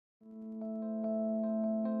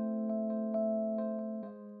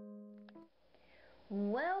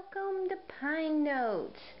Welcome to Pine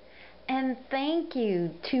Notes, and thank you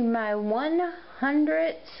to my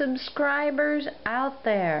 100 subscribers out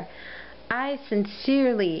there. I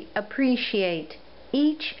sincerely appreciate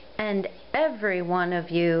each and every one of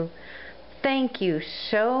you. Thank you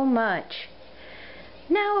so much.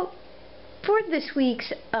 Now, for this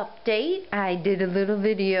week's update, I did a little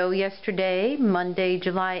video yesterday, Monday,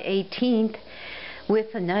 July 18th,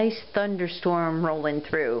 with a nice thunderstorm rolling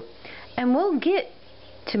through. And we'll get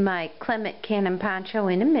to my Clement Canyon Poncho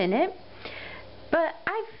in a minute. But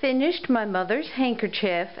I finished my mother's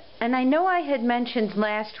handkerchief, and I know I had mentioned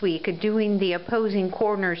last week doing the opposing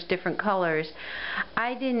corners different colors.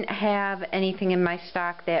 I didn't have anything in my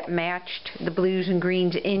stock that matched the blues and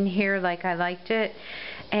greens in here like I liked it.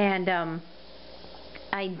 And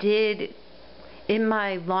I did, in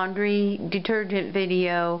my laundry detergent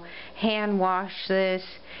video, hand wash this,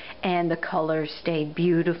 and the colors stayed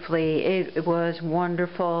beautifully. It was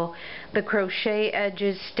wonderful. The crochet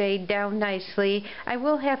edges stayed down nicely. I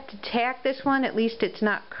will have to tack this one, at least it's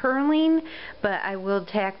not curling, but I will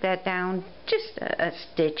tack that down, just a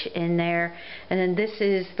stitch in there. And then this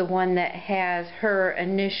is the one that has her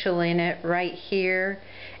initial in it right here,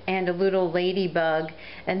 and a little ladybug,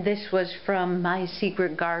 and this was from My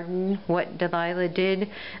Secret Garden, What Delilah Did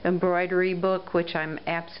embroidery book, which I'm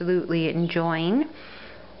absolutely enjoying.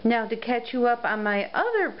 Now, to catch you up on my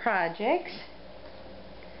other projects,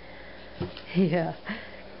 yeah,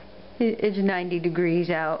 it's 90 degrees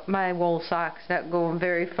out. My wool sock's not going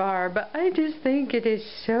very far, but I just think it is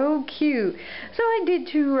so cute. So I did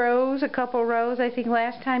a couple rows. I think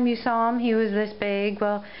last time you saw him, he was this big.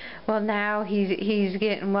 Well, now he's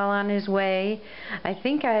getting well on his way. I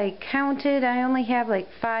think I counted, I only have like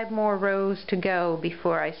 5 more rows to go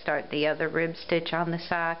before I start the other rib stitch on the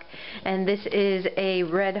sock. And this is a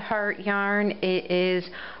red heart yarn. It is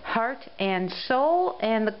Heart and Soul,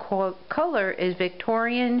 and the color is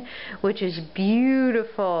Victorian, which is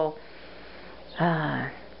beautiful.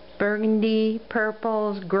 Burgundy,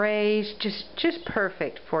 purples, grays, just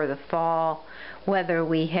perfect for the fall weather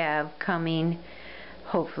we have coming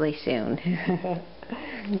hopefully soon.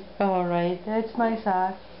 Alright, that's my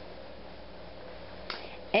sock.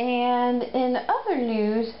 And in other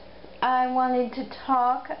news, I wanted to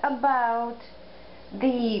talk about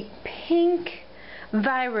the pink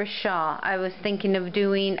virus shawl I was thinking of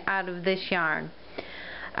doing out of this yarn.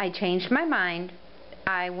 I changed my mind.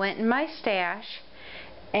 I went in my stash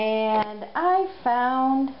and I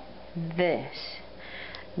found this.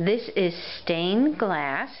 This is stained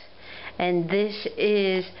glass, and this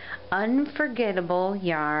is unforgettable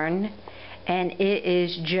yarn, and it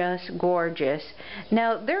is just gorgeous.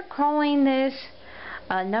 Now, they're calling this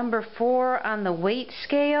number 4 on the weight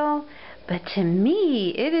scale, but to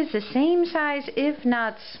me it is the same size, if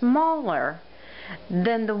not smaller,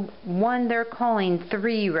 than the one they're calling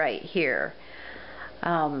 3 right here.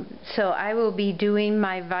 So I will be doing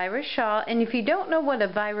my virus shawl, and if you don't know what a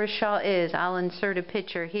virus shawl is, I'll insert a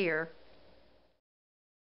picture here.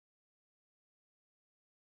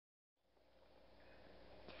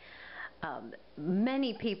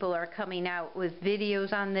 Many people are coming out with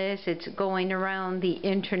videos on this. It's going around the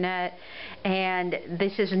internet, and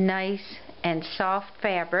this is nice and soft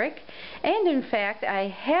fabric. And in fact, I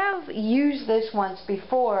have used this once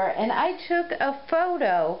before, and I took a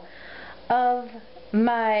photo of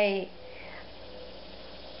my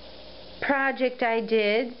project I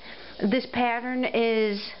did. This pattern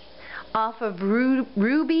is off of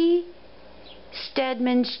Ruby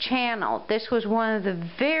Stedman's channel. This was one of the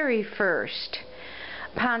very first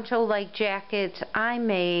poncho-like jackets I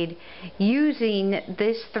made using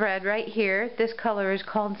this thread right here. This color is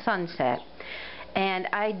called Sunset. And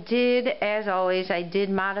I did, as always, I did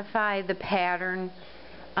modify the pattern.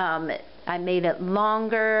 I made it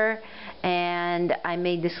longer, and I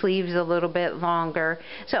made the sleeves a little bit longer.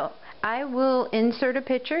 So I will insert a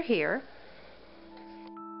picture here.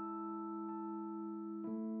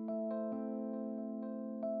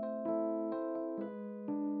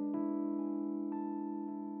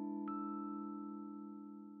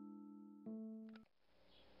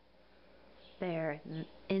 There,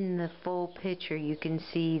 in the full picture, you can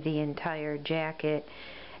see the entire jacket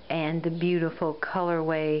and the beautiful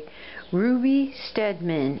colorway. Ruby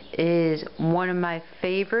Stedman is one of my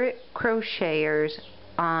favorite crocheters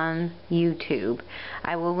on YouTube.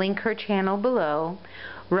 I will link her channel below.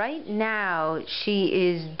 Right now, she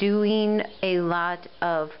is doing a lot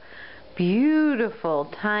of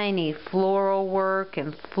beautiful tiny floral work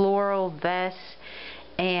and floral vests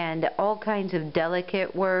and all kinds of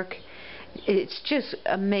delicate work. It's just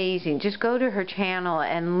amazing. Just go to her channel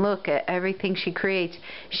and look at everything she creates.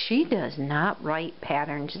 She does not write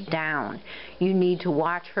patterns down. You need to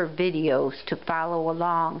watch her videos to follow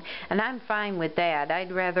along, and I'm fine with that.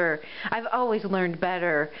 I've always learned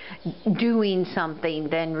better doing something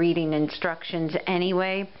than reading instructions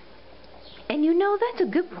anyway. And you know, that's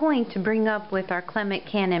a good point to bring up with our Clement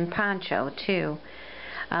Canyon Poncho too.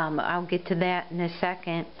 I'll get to that in a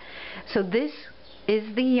second. So this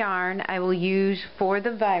is the yarn I will use for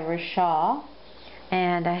the virus shawl,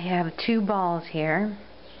 and I have 2 balls here,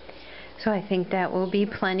 so I think that will be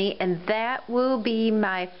plenty, and that will be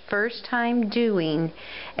my first time doing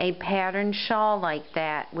a pattern shawl like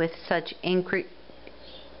that with such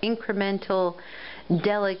incremental,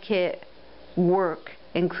 delicate work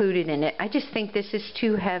included in it. I just think this is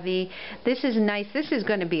too heavy. This is nice. This is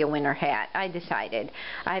going to be a winter hat, I decided.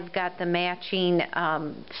 I've got the matching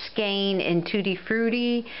skein in Tutti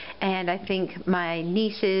Frutti, and I think my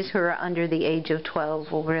nieces who are under the age of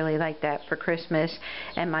 12 will really like that for Christmas,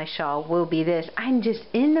 and my shawl will be this. I'm just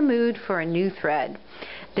in the mood for a new thread.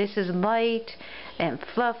 This is light and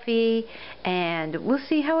fluffy, and we'll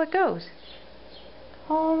see how it goes.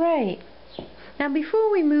 Alright. Now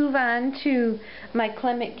before we move on to my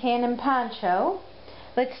Clement Canyon Poncho,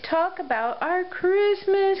 let's talk about our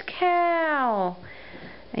Christmas cowl.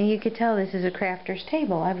 And you can tell this is a crafter's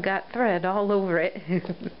table. I've got thread all over it.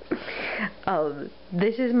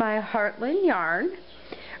 This is my Heartland yarn,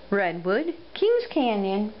 Redwood, Kings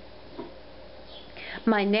Canyon.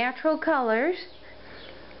 My natural colors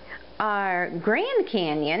are Grand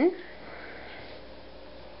Canyon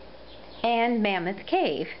and Mammoth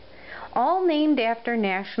Cave, all named after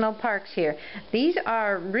national parks here. These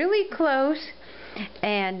are really close,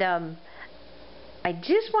 and I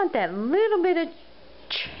just want that little bit of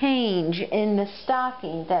change in the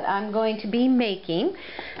stocking that I'm going to be making.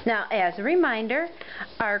 Now, as a reminder,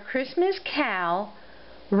 our Christmas cowl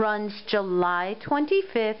runs July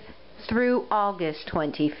 25th through August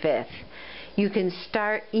 25th. You can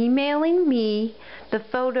start emailing me the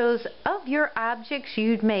photos of your objects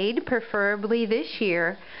you'd made, preferably this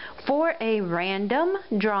year, for a random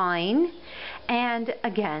drawing. And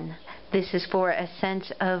again, this is for a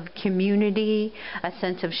sense of community, a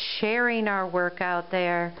sense of sharing our work out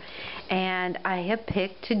there. And I have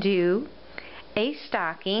picked to do a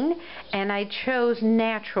stocking, and I chose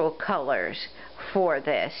natural colors for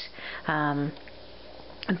this.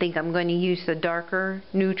 I think I'm going to use the darker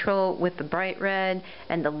neutral with the bright red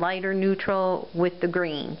and the lighter neutral with the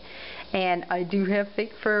green. And I do have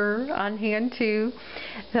fake fur on hand too,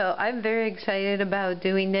 so I'm very excited about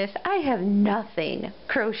doing this. I have nothing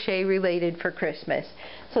crochet related for Christmas,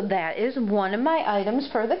 so that is one of my items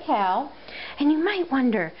for the cowl. And you might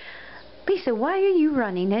wonder, Lisa, why are you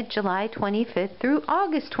running it July 25th through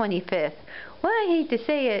August 25th? Well, I hate to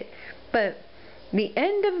say it, but the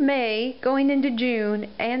end of May going into June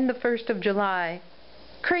and the 1st of July,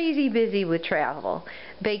 crazy busy with travel,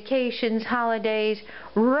 vacations, holidays.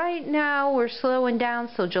 Right now we're slowing down,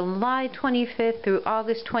 so July 25th through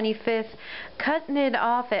August 25th, cutting it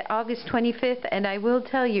off at August 25th, and I will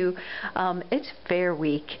tell you, it's Fair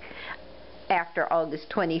Week after August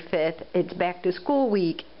 25th. It's back to school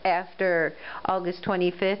week after August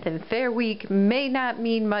 25th, and Fair Week may not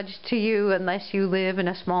mean much to you unless you live in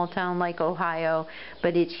a small town like Ohio,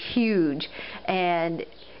 but it's huge, and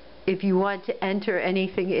if you want to enter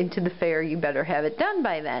anything into the fair, you better have it done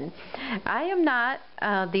by then. I am not.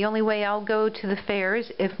 The only way I'll go to the fair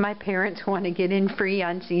is if my parents want to get in free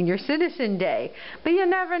on Senior Citizen Day, but you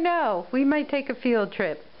never know. We might take a field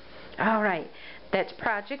trip. Alright, that's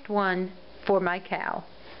project 1 for my cowl.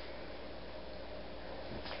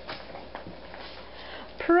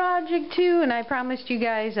 Project 2, and I promised you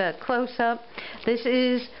guys a close-up. This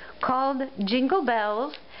is called Jingle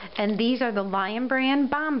Bells, and these are the Lion Brand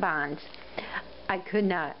bonbons. I could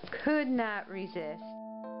not resist.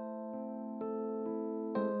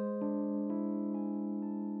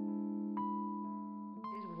 This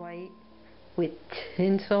is white with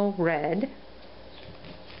tinsel red.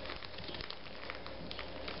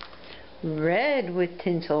 Red with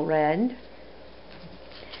tinsel red.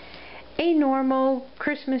 A normal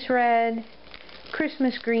Christmas red,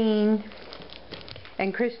 Christmas green,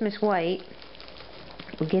 and Christmas white.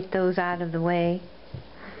 We'll get those out of the way.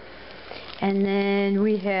 And then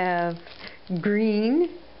we have green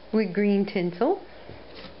with green tinsel,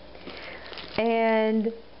 and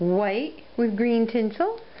white with green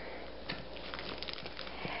tinsel,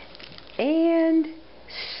 and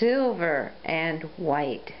silver and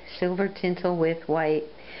white. Silver tinsel with white.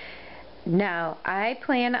 Now, I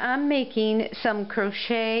plan on making some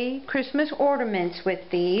crochet Christmas ornaments with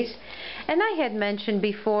these, And I had mentioned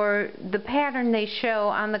before, the pattern they show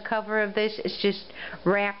on the cover of this is just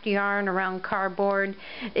wrapped yarn around cardboard.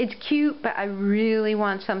 It's cute, but I really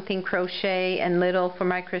want something crochet and little for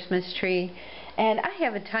my Christmas tree. And I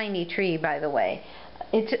have a tiny tree, by the way.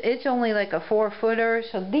 It's only like a 4-footer,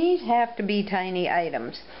 so these have to be tiny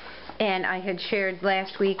items. And I had shared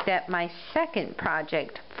last week that my second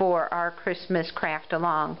project for our Christmas craft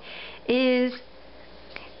along is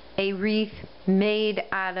a wreath made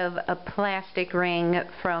out of a plastic ring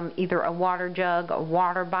from either a water jug, a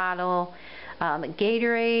water bottle, a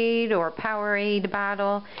Gatorade or Powerade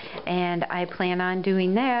bottle, and I plan on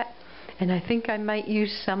doing that. And I think I might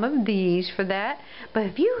use some of these for that. But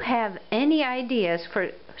if you have any ideas for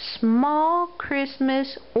small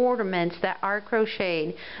Christmas ornaments that are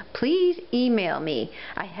crocheted, please email me.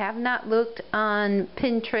 I have not looked on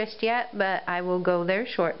Pinterest yet, but I will go there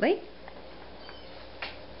shortly.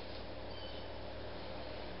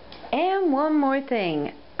 And one more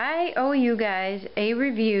thing. I owe you guys a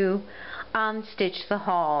review on Stitch the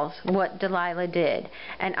Halls, what Delilah did,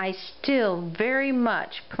 and I still very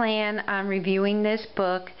much plan on reviewing this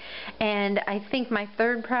book. And I think my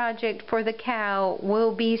third project for the cow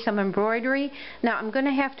will be some embroidery. Now I'm going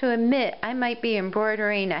to have to admit I might be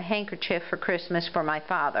embroidering a handkerchief for Christmas for my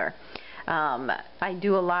father. I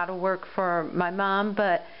do a lot of work for my mom,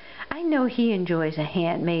 but I know he enjoys a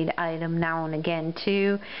handmade item now and again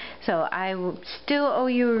too, so I will still owe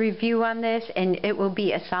you a review on this, and it will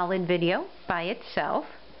be a solid video by itself.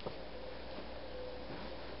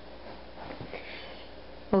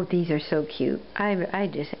 Oh, these are so cute. I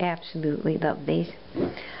just absolutely love these.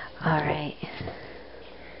 Alright.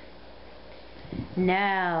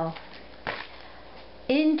 Now,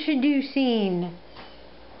 introducing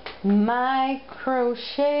my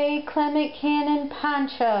crochet Clement Canyon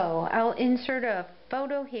Poncho. I'll insert a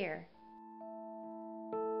photo here.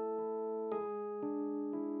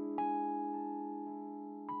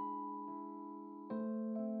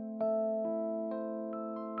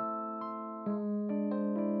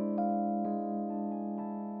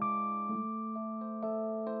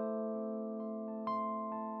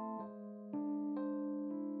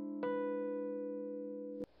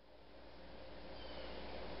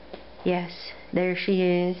 Yes, there she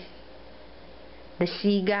is, the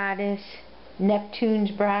sea goddess,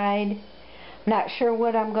 Neptune's bride. I'm not sure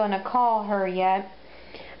what I'm going to call her yet.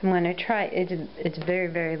 I'm going to try, it's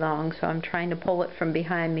very, very long, so I'm trying to pull it from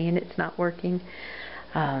behind me and it's not working.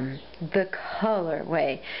 The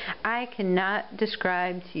colorway, I cannot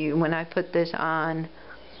describe to you when I put this on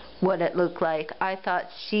what it looked like. I thought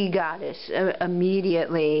sea goddess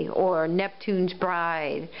immediately, or Neptune's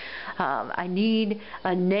bride. I need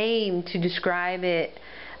a name to describe it.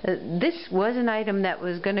 This was an item that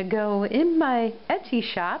was going to go in my Etsy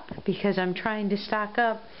shop because I'm trying to stock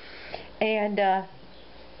up, and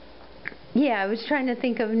yeah, I was trying to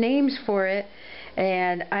think of names for it,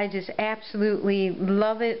 and I just absolutely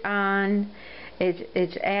love it on.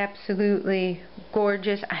 It's absolutely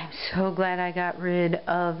gorgeous. I'm so glad I got rid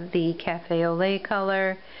of the cafe au lait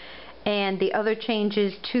color and the other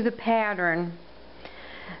changes to the pattern.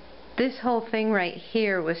 This whole thing right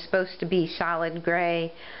here was supposed to be solid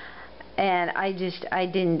gray, and I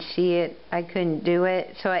didn't see it. I couldn't do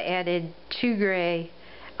it, so I added 2 gray,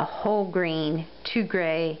 a whole green, 2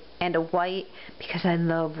 gray, and a white, because I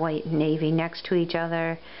love white and navy next to each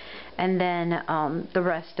other. And then the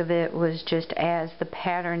rest of it was just as the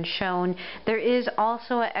pattern shown. There is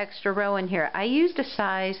also an extra row in here. I used a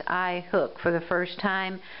size I hook for the first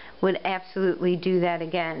time. Would absolutely do that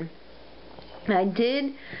again. I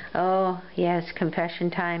did, oh yes, confession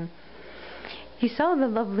time. You saw the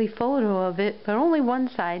lovely photo of it, but only one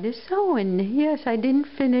side is sewn. Yes, I didn't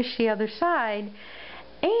finish the other side.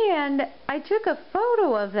 And I took a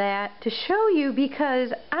photo of that to show you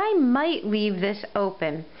because I might leave this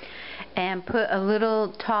open and put a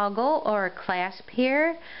little toggle or a clasp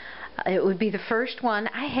here. It would be the first one.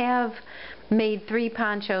 I have made 3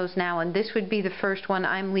 ponchos now, and this would be the first one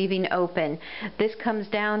I'm leaving open. This comes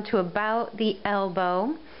down to about the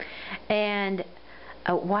elbow, and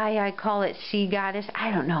why I call it Sea Goddess,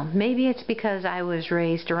 I don't know. Maybe it's because I was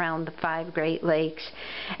raised around the 5 Great Lakes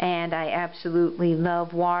and I absolutely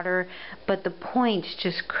love water, but the points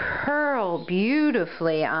just curl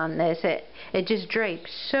beautifully on this. It just drapes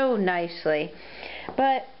so nicely.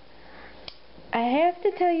 But I have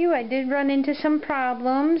to tell you, I did run into some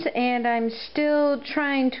problems, and I'm still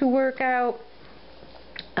trying to work out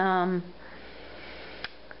some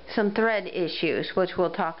thread issues, which we'll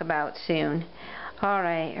talk about soon.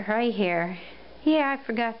 Alright, right here. Yeah, I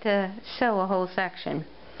forgot to sew a whole section.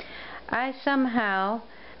 I somehow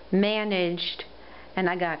managed And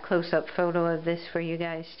I got a close-up photo of this for you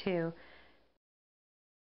guys too.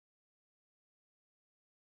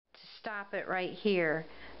 Stop it right here.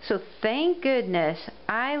 So thank goodness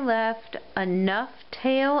I left enough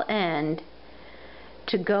tail end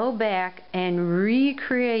to go back and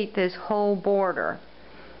recreate this whole border.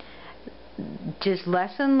 Just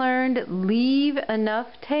lesson learned, leave enough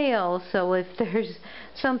tail so if there's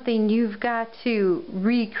something you've got to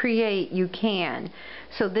recreate, you can.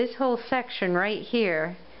 So this whole section right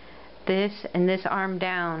here, this and this arm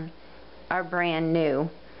down, are brand new.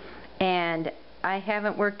 And I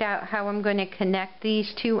haven't worked out how I'm going to connect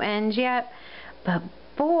these two ends yet, but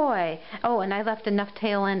boy, oh, and I left enough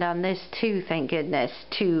tail end on this too, thank goodness,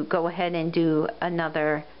 to go ahead and do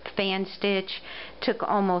another fan stitch. Took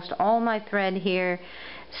almost all my thread here.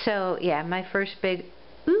 So yeah, my first big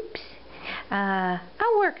oops.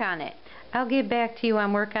 I'll work on it. I'll get back to you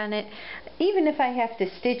on work on it. Even if I have to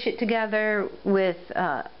stitch it together with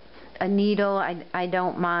a needle, I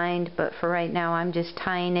don't mind, but for right now I'm just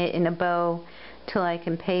tying it in a bow till I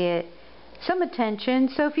can pay it some attention.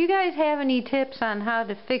 So if you guys have any tips on how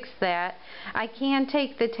to fix that, I can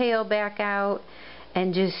take the tail back out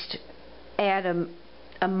and just add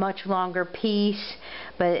a much longer piece,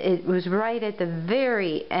 but it was right at the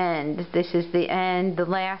very end. This is the end, the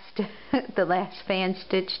last the last fan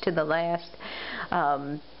stitch to the last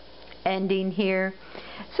ending here.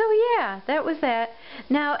 So yeah, that was that.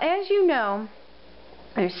 Now, as you know,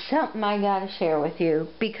 there's something I gotta share with you,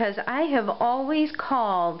 because I have always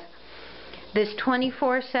called this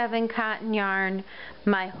 24/7 cotton yarn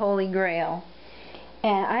my holy grail,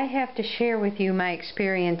 and I have to share with you my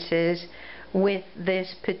experiences with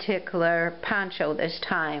this particular poncho this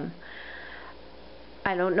time.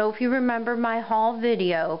 I don't know if you remember my haul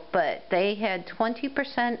video, but they had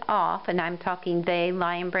 20% off, and I'm talking they,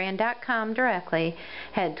 lionbrand.com directly,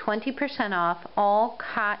 had 20% off all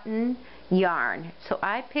cotton yarn. So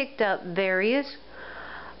I picked up various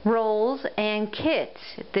rolls and kits.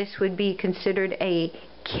 This would be considered a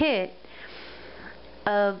kit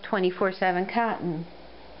of 24/7 cotton.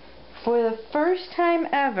 For the first time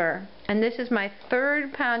ever, and this is my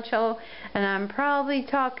third poncho, and I'm probably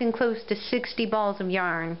talking close to 60 balls of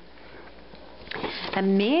yarn, a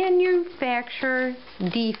manufacturer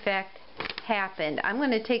defect happened. I'm going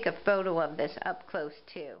to take a photo of this up close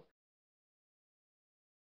too.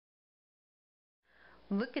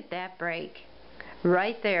 Look at that break.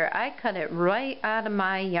 Right there. I cut it right out of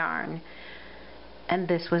my yarn. And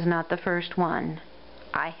this was not the first one.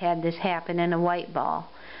 I had this happen in a white ball.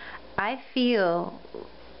 I feel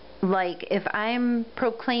like if I'm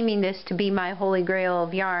proclaiming this to be my holy grail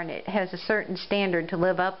of yarn, it has a certain standard to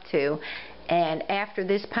live up to. And after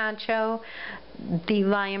this poncho, the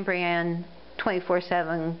Lion Brand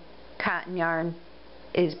 24/7 cotton yarn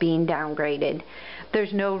is being downgraded.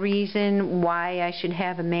 There's no reason why I should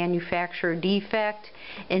have a manufacturer defect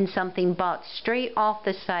in something bought straight off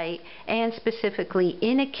the site and specifically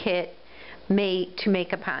in a kit made to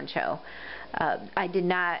make a poncho. I did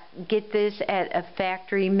not get this at a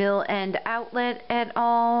factory mill end outlet at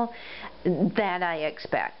all. That I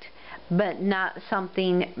expect, but not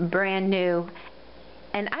something brand new.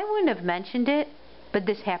 And I wouldn't have mentioned it, but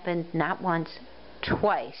this happened not once,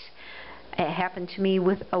 twice. It happened to me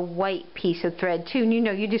with a white piece of thread too, and you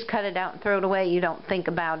know, you just cut it out and throw it away, you don't think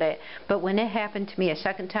about it. But when it happened to me a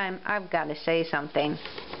second time, I've got to say something.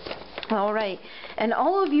 Alright, and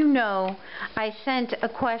all of you know I sent a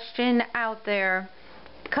question out there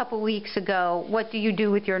a couple weeks ago, what do you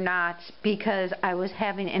do with your knots? Because I was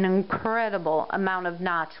having an incredible amount of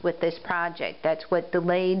knots with this project. That's what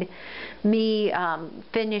delayed me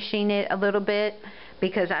finishing it a little bit,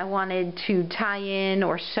 because I wanted to tie in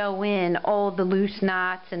or sew in all the loose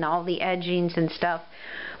knots and all the edgings and stuff.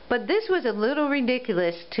 But this was a little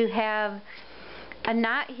ridiculous to have a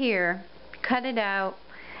knot here, cut it out,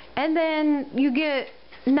 and then you get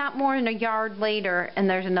not more than a yard later and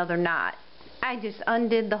there's another knot. I just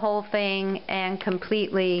undid the whole thing and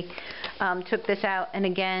completely took this out. And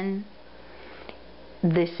again,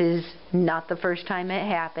 this is not the first time it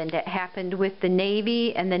happened. It happened with the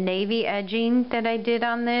navy and the navy edging that I did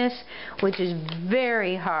on this, which is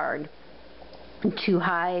very hard to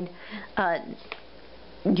hide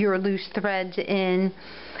your loose threads in.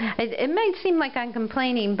 It may seem like I'm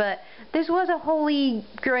complaining, but this was a holy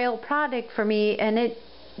grail product for me, and it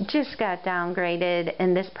just got downgraded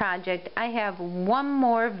in this project. I have one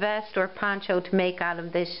more vest or poncho to make out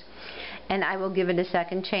of this, and I will give it a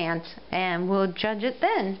second chance and we'll judge it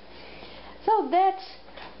then. So that's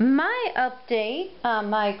my update on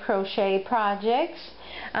my crochet projects.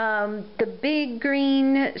 The big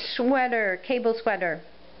green sweater, cable sweater,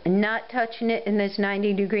 not touching it in this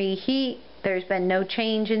 90-degree heat. There's been no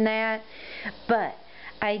change in that. But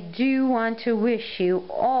I do want to wish you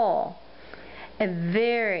all a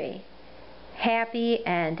very happy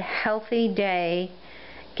and healthy day.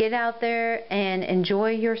 Get out there and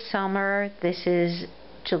enjoy your summer. This is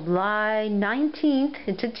July 19th.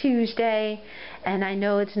 It's a Tuesday, and I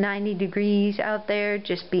know it's 90 degrees out there.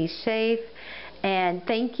 Just be safe. And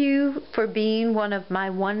thank you for being one of my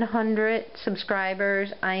 100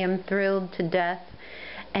 subscribers. I am thrilled to death.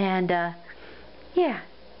 And yeah,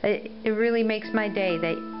 it really makes my day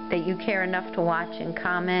that you care enough to watch and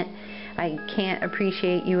comment. I can't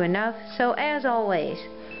appreciate you enough. So as always,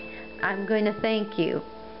 I'm going to thank you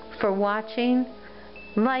for watching,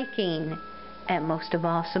 liking, and most of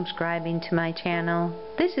all subscribing to my channel.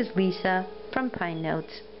 This is Lisa from Pine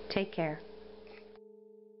Notes. Take care.